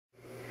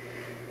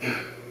Do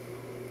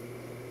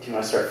you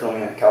want to start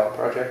filming that calc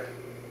project?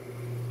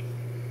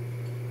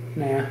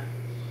 Nah.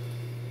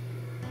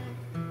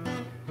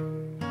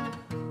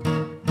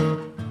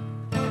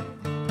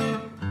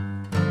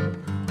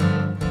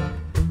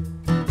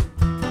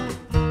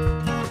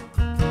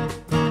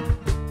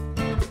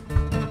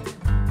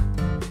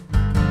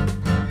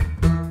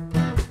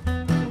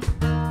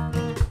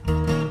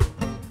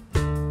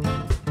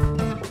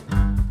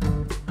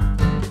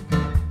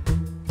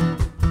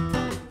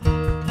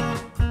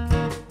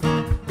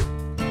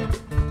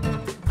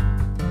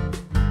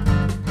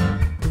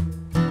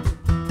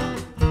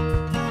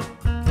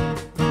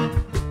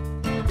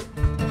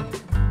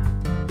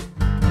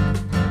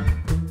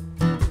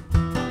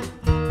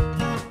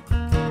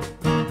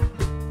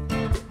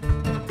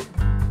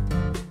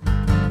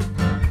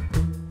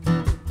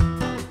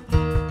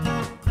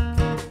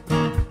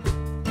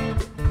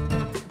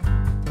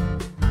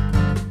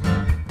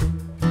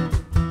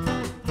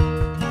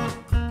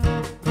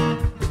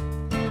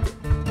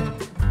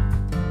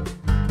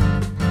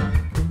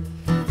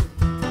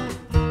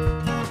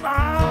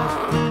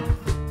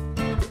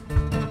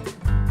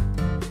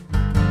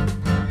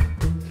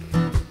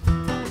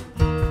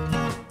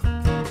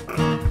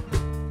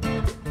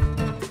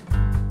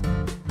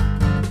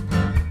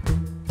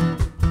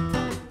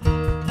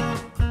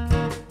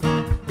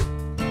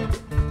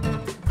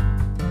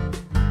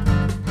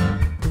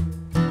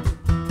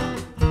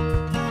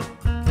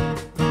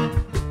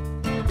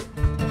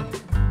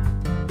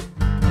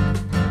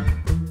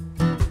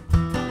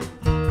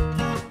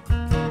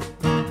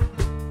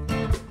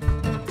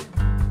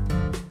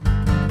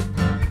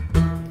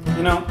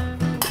 You know,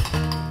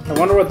 I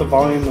wonder what the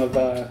volume of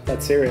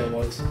that cereal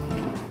was.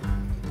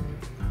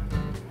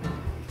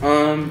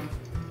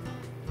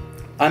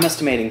 I'm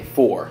estimating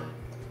 4.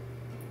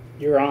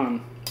 You're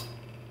on.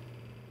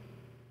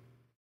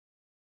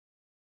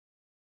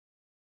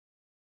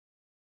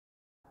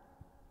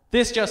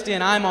 This just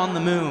in, I'm on the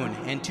moon,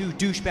 and 2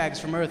 douchebags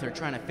from Earth are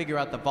trying to figure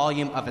out the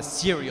volume of a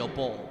cereal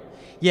bowl.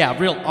 Yeah,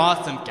 real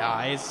awesome,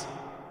 guys.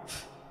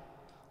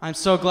 I'm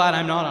so glad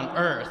I'm not on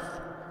Earth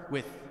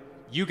with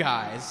you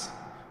guys.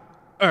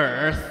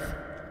 Earth,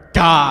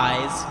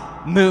 guys,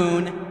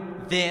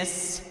 moon,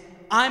 this.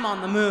 I'm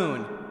on the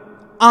moon.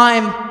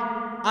 I'm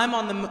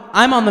on the moon.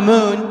 I'm on the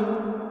moon.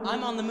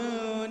 I'm on the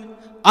moon.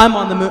 I'm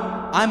on the moon.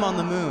 I'm on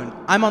the moon.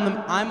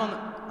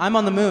 I'm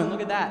on the moon.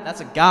 Look at that.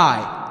 That's a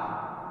guy.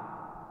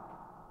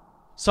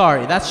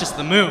 Sorry, that's just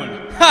the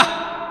moon. Ha!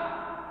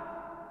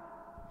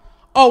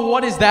 Oh,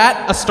 what is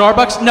that? A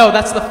Starbucks? No,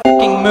 that's the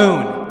fucking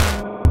moon.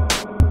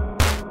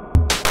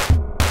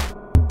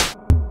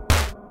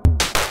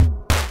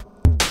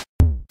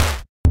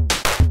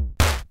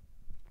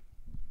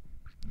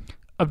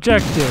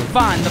 Objective.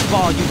 Find the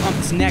volume of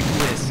this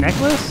necklace.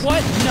 Necklace?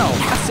 What? No,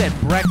 I said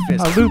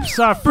breakfast. A loop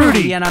soft Fruity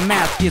fruity. and our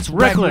math gets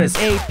Reckless.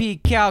 reckless.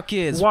 AP Calc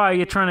is. Why are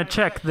you trying to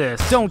check this?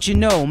 Don't you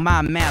know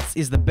my maths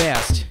is the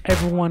best?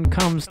 Everyone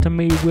comes to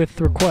me with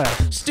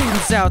requests.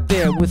 Students out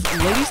there with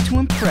ladies to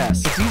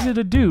impress. It's easy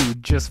to do,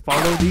 just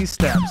follow these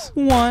steps.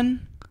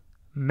 1.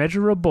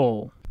 Measure a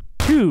bowl.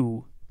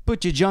 2.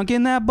 Put your junk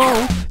in that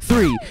bowl.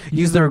 3.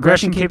 Use the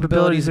regression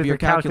capabilities of your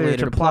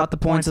calculator to plot the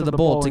points of the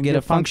bowl to get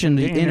a function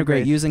to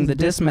integrate using the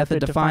dis method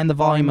to find the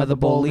volume of the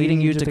bowl,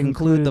 leading you to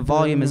conclude the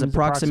volume is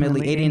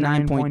approximately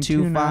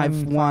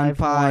 89.251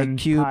 pi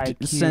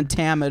cubed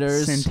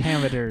centimeters.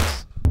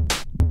 Centimeters.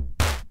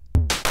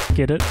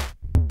 Get it?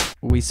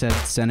 We said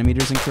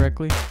centimeters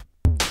incorrectly?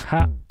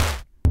 Ha.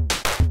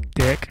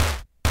 Dick.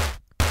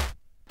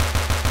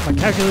 My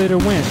calculator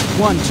went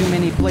 1 too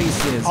many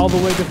places. all the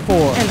way to 4.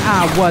 And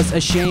I was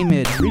ashamed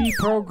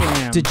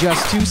Reprogrammed. to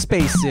just 2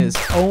 spaces.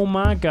 Oh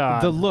my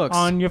god. The looks.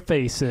 on your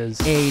faces.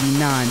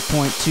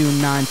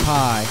 89.29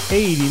 pi.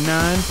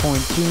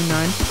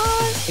 89.29 pi.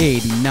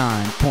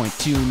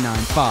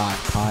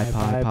 89.295 pi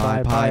pi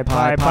pi pi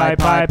pi pi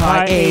pi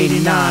pi.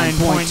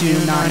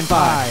 89.295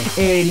 pi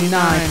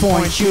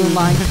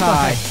 89.29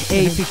 pi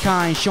AP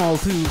kind show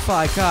through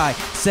phi chi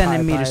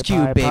centimeters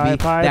cubed, baby.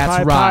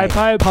 That's right.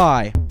 Pi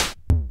Pi.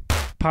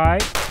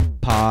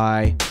 pi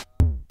pi.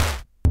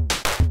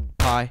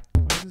 Why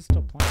is it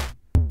still playing?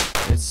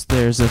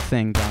 There's a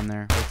thing down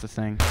there. What's the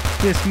thing?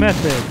 This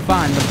method.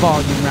 Find the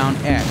volume round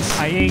x.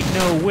 I ain't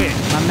no witch.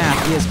 My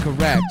math is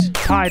correct.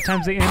 Pi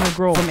times the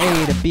integral From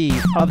A to B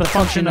of the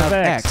function of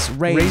x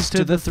raised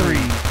to the 3.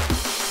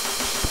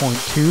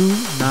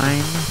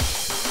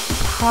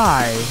 0.29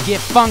 pi. Get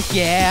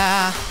funky.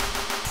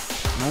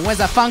 Where's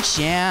the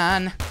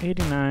function?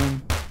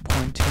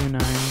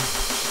 89.29.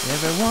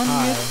 Everyone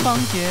Pi. get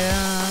funky.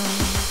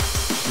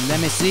 Let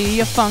me see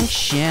your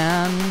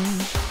function.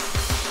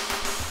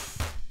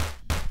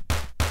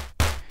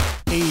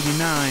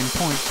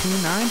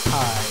 89.29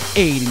 pi.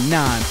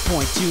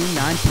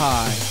 89.29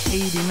 pi.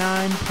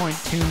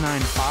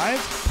 89.295.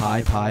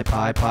 Pi pi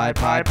pi pi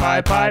pi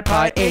pi pi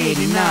pi.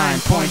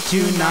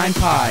 89.29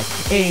 pi.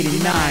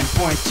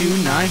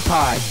 89.29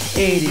 pi.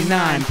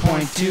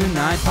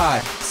 89.29 pi.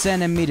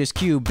 Centimeters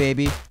cubed,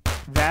 baby.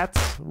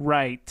 That's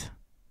right.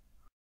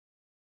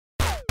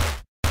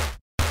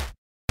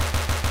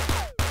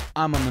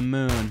 I'm on the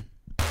moon.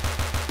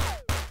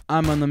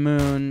 I'm on the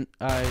moon.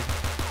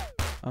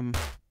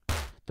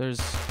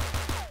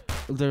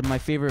 My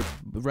favorite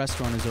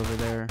restaurant is over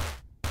there.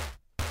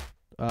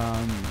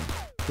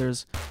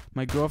 There's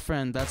my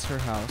girlfriend, that's her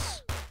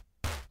house.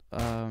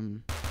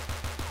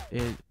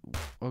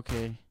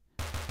 Okay.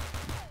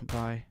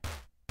 Bye.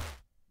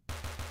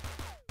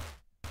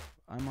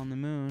 I'm on the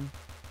moon.